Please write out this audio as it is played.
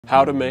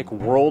How to make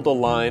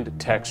world-aligned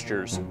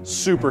textures.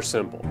 Super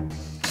simple.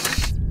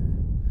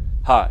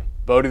 Hi,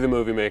 Bodhi the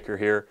Movie Maker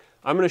here.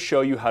 I'm going to show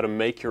you how to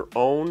make your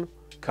own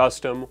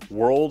custom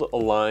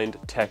world-aligned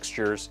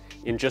textures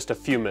in just a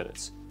few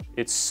minutes.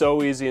 It's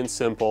so easy and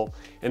simple,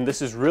 and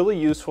this is really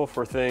useful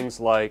for things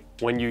like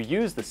when you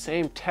use the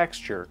same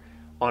texture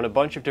on a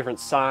bunch of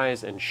different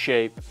size and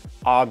shape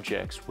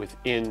objects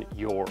within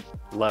your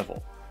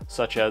level,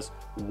 such as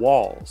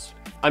walls.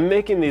 I'm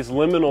making these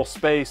liminal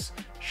space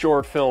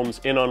short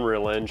films in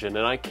Unreal Engine,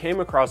 and I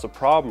came across a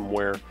problem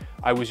where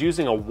I was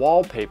using a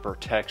wallpaper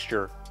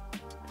texture,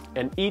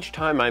 and each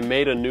time I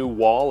made a new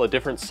wall a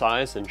different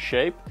size and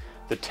shape,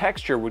 the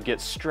texture would get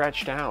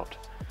stretched out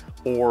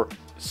or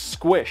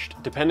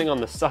squished depending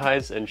on the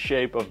size and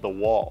shape of the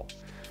wall.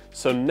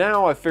 So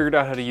now I figured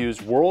out how to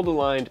use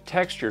world-aligned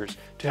textures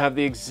to have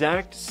the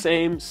exact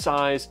same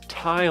size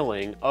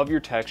tiling of your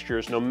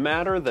textures no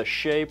matter the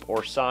shape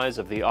or size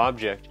of the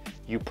object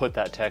you put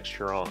that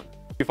texture on.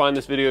 If you find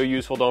this video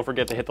useful, don't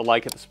forget to hit the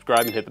like, hit the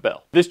subscribe, and hit the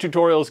bell. This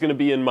tutorial is going to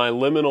be in my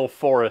liminal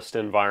forest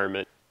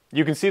environment.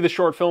 You can see the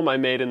short film I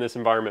made in this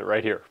environment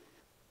right here.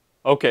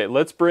 Okay,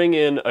 let's bring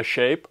in a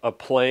shape, a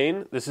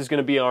plane. This is going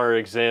to be our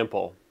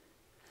example.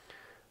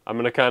 I'm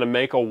going to kind of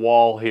make a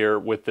wall here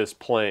with this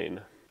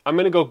plane. I'm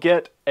going to go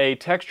get a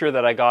texture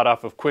that I got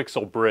off of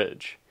Quixel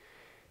Bridge.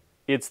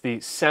 It's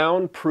the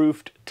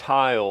soundproofed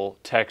tile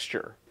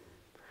texture.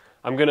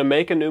 I'm going to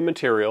make a new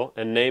material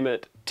and name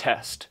it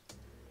Test.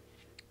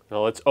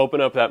 Now let's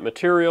open up that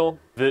material.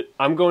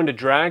 I'm going to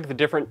drag the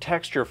different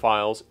texture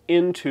files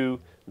into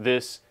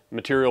this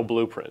material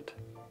blueprint.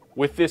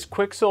 With this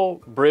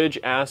Quixel Bridge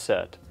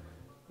asset,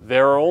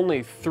 there are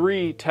only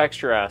 3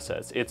 texture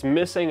assets. It's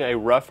missing a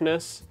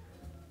roughness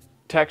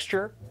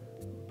texture,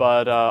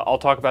 but I'll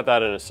talk about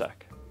that in a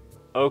sec.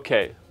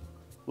 Okay,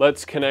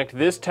 let's connect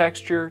this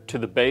texture to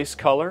the base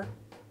color.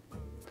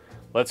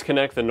 Let's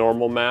connect the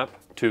normal map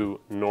to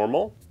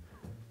normal.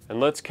 And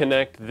let's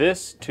connect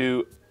this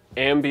to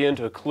ambient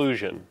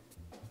occlusion.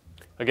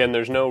 Again,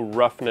 there's no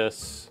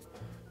roughness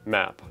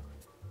map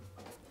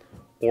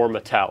or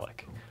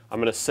metallic. I'm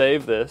going to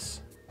save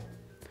this.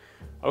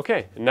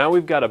 Okay, now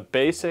we've got a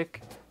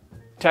basic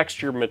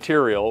texture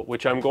material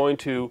which I'm going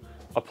to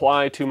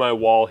apply to my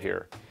wall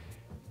here.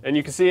 And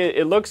you can see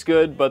it looks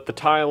good, but the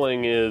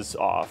tiling is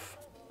off.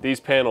 These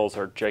panels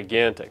are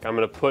gigantic. I'm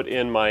going to put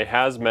in my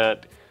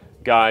hazmat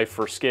guy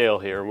for scale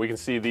here, and we can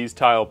see these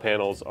tile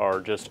panels are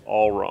just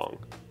all wrong.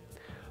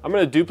 I'm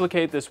going to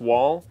duplicate this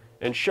wall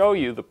and show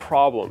you the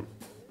problem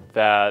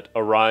that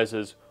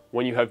arises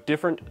when you have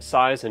different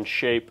size and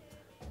shape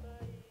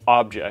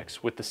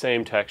objects with the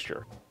same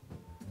texture.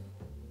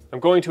 I'm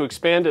going to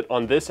expand it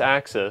on this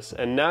axis,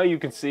 and now you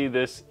can see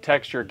this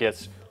texture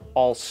gets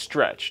all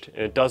stretched and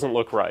it doesn't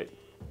look right.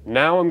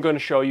 Now I'm going to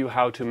show you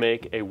how to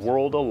make a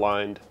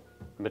world-aligned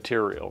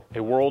material,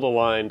 a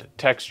world-aligned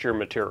texture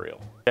material.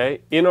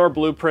 Okay, in our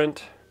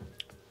blueprint,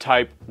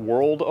 type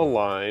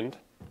world-aligned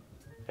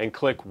and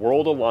click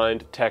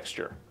world-aligned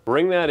texture.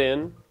 Bring that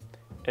in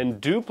and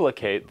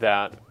duplicate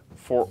that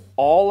for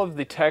all of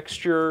the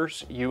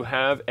textures you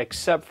have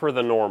except for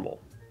the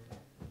normal.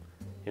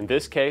 In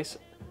this case,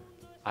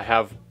 I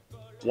have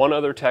one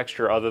other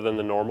texture other than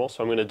the normal,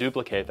 so I'm going to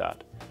duplicate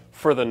that.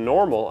 For the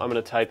normal, I'm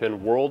going to type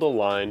in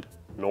world-aligned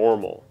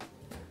normal.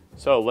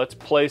 So let's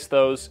place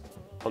those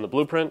on the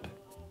blueprint,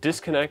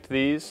 disconnect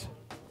these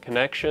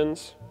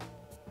connections.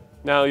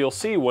 Now you'll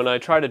see when I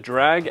try to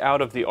drag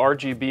out of the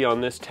RGB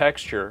on this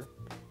texture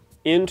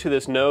into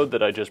this node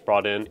that I just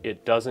brought in,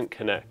 it doesn't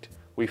connect.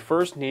 We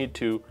first need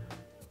to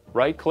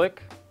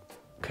right-click,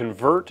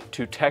 convert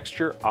to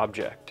texture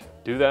object.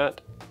 Do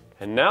that,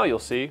 and now you'll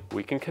see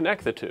we can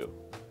connect the two.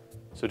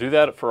 So do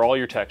that for all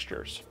your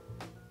textures.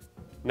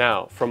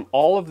 Now, from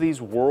all of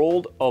these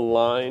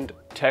world-aligned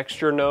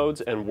texture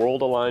nodes and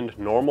world-aligned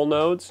normal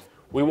nodes,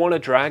 we want to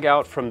drag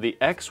out from the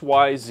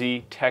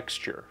XYZ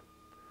texture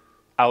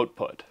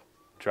output.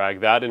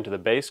 Drag that into the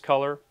base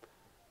color,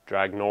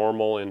 drag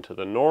normal into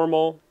the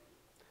normal,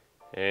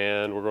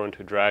 and we're going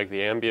to drag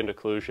the ambient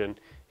occlusion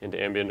into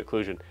ambient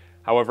occlusion.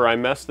 However, I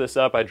messed this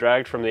up. I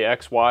dragged from the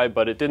XY,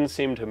 but it didn't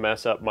seem to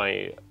mess up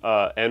my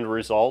end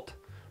result,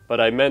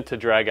 but I meant to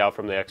drag out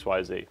from the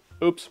XYZ.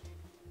 Oops,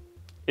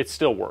 it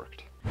still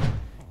worked.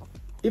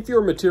 If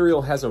your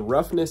material has a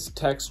roughness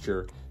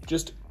texture,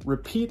 just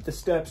repeat the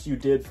steps you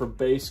did for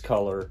base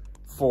color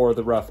for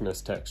the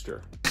roughness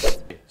texture.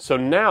 So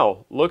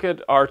now, look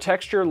at our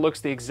texture,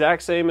 looks the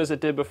exact same as it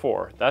did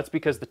before. That's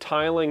because the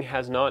tiling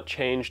has not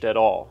changed at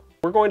all.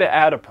 We're going to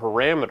add a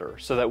parameter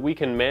so that we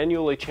can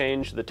manually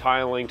change the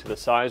tiling to the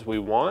size we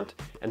want,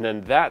 and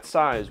then that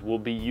size will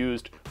be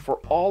used for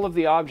all of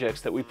the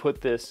objects that we put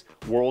this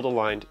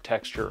world-aligned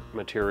texture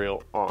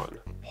material on.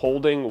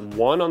 Holding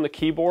 1 on the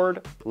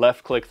keyboard,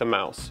 left-click the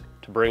mouse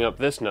to bring up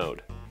this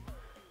node.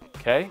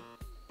 Okay,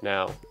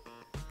 now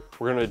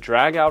we're going to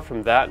drag out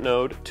from that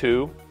node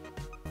to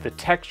the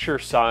texture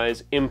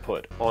size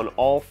input on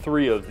all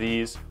 3 of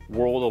these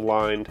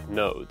world-aligned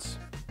nodes.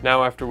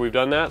 Now after we've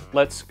done that,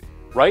 let's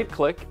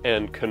right-click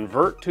and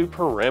convert to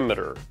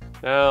parameter.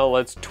 Now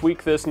let's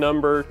tweak this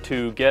number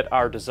to get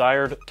our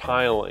desired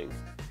tiling.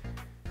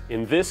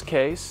 In this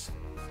case,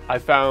 I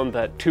found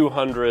that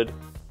 200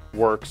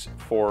 works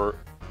for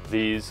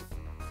these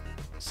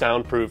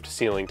soundproofed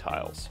ceiling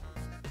tiles.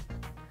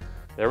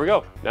 There we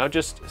go. Now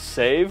just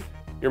save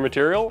your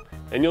material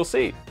and you'll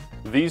see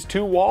these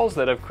two walls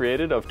that I've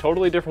created of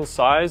totally different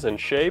size and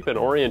shape and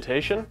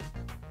orientation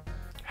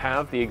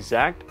have the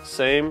exact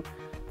same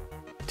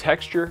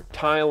texture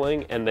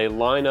tiling, and they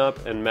line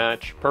up and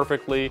match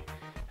perfectly.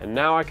 And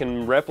now I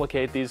can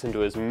replicate these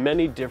into as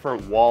many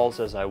different walls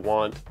as I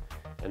want,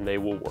 and they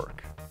will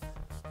work.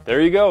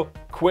 There you go.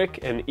 Quick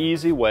and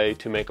easy way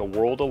to make a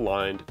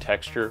world-aligned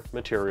texture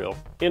material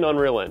in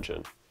Unreal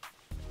Engine.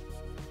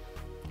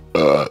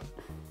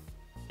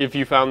 If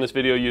you found this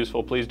video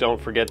useful, please don't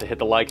forget to hit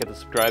the like, hit the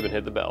subscribe, and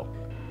hit the bell.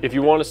 If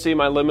you want to see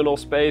my liminal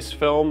space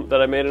film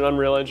that I made in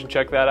Unreal Engine,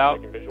 check that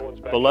out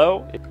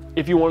below.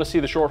 If you want to see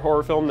the short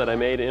horror film that I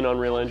made in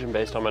Unreal Engine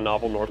based on my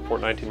novel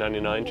Northport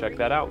 1999, check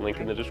that out, link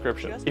in the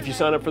description. If you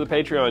sign up for the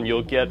Patreon,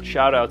 you'll get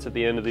shout outs at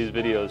the end of these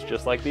videos,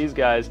 just like these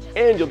guys,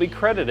 and you'll be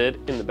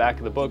credited in the back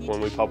of the book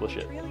when we publish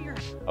it.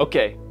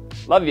 Okay,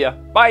 love ya,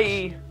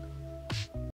 bye!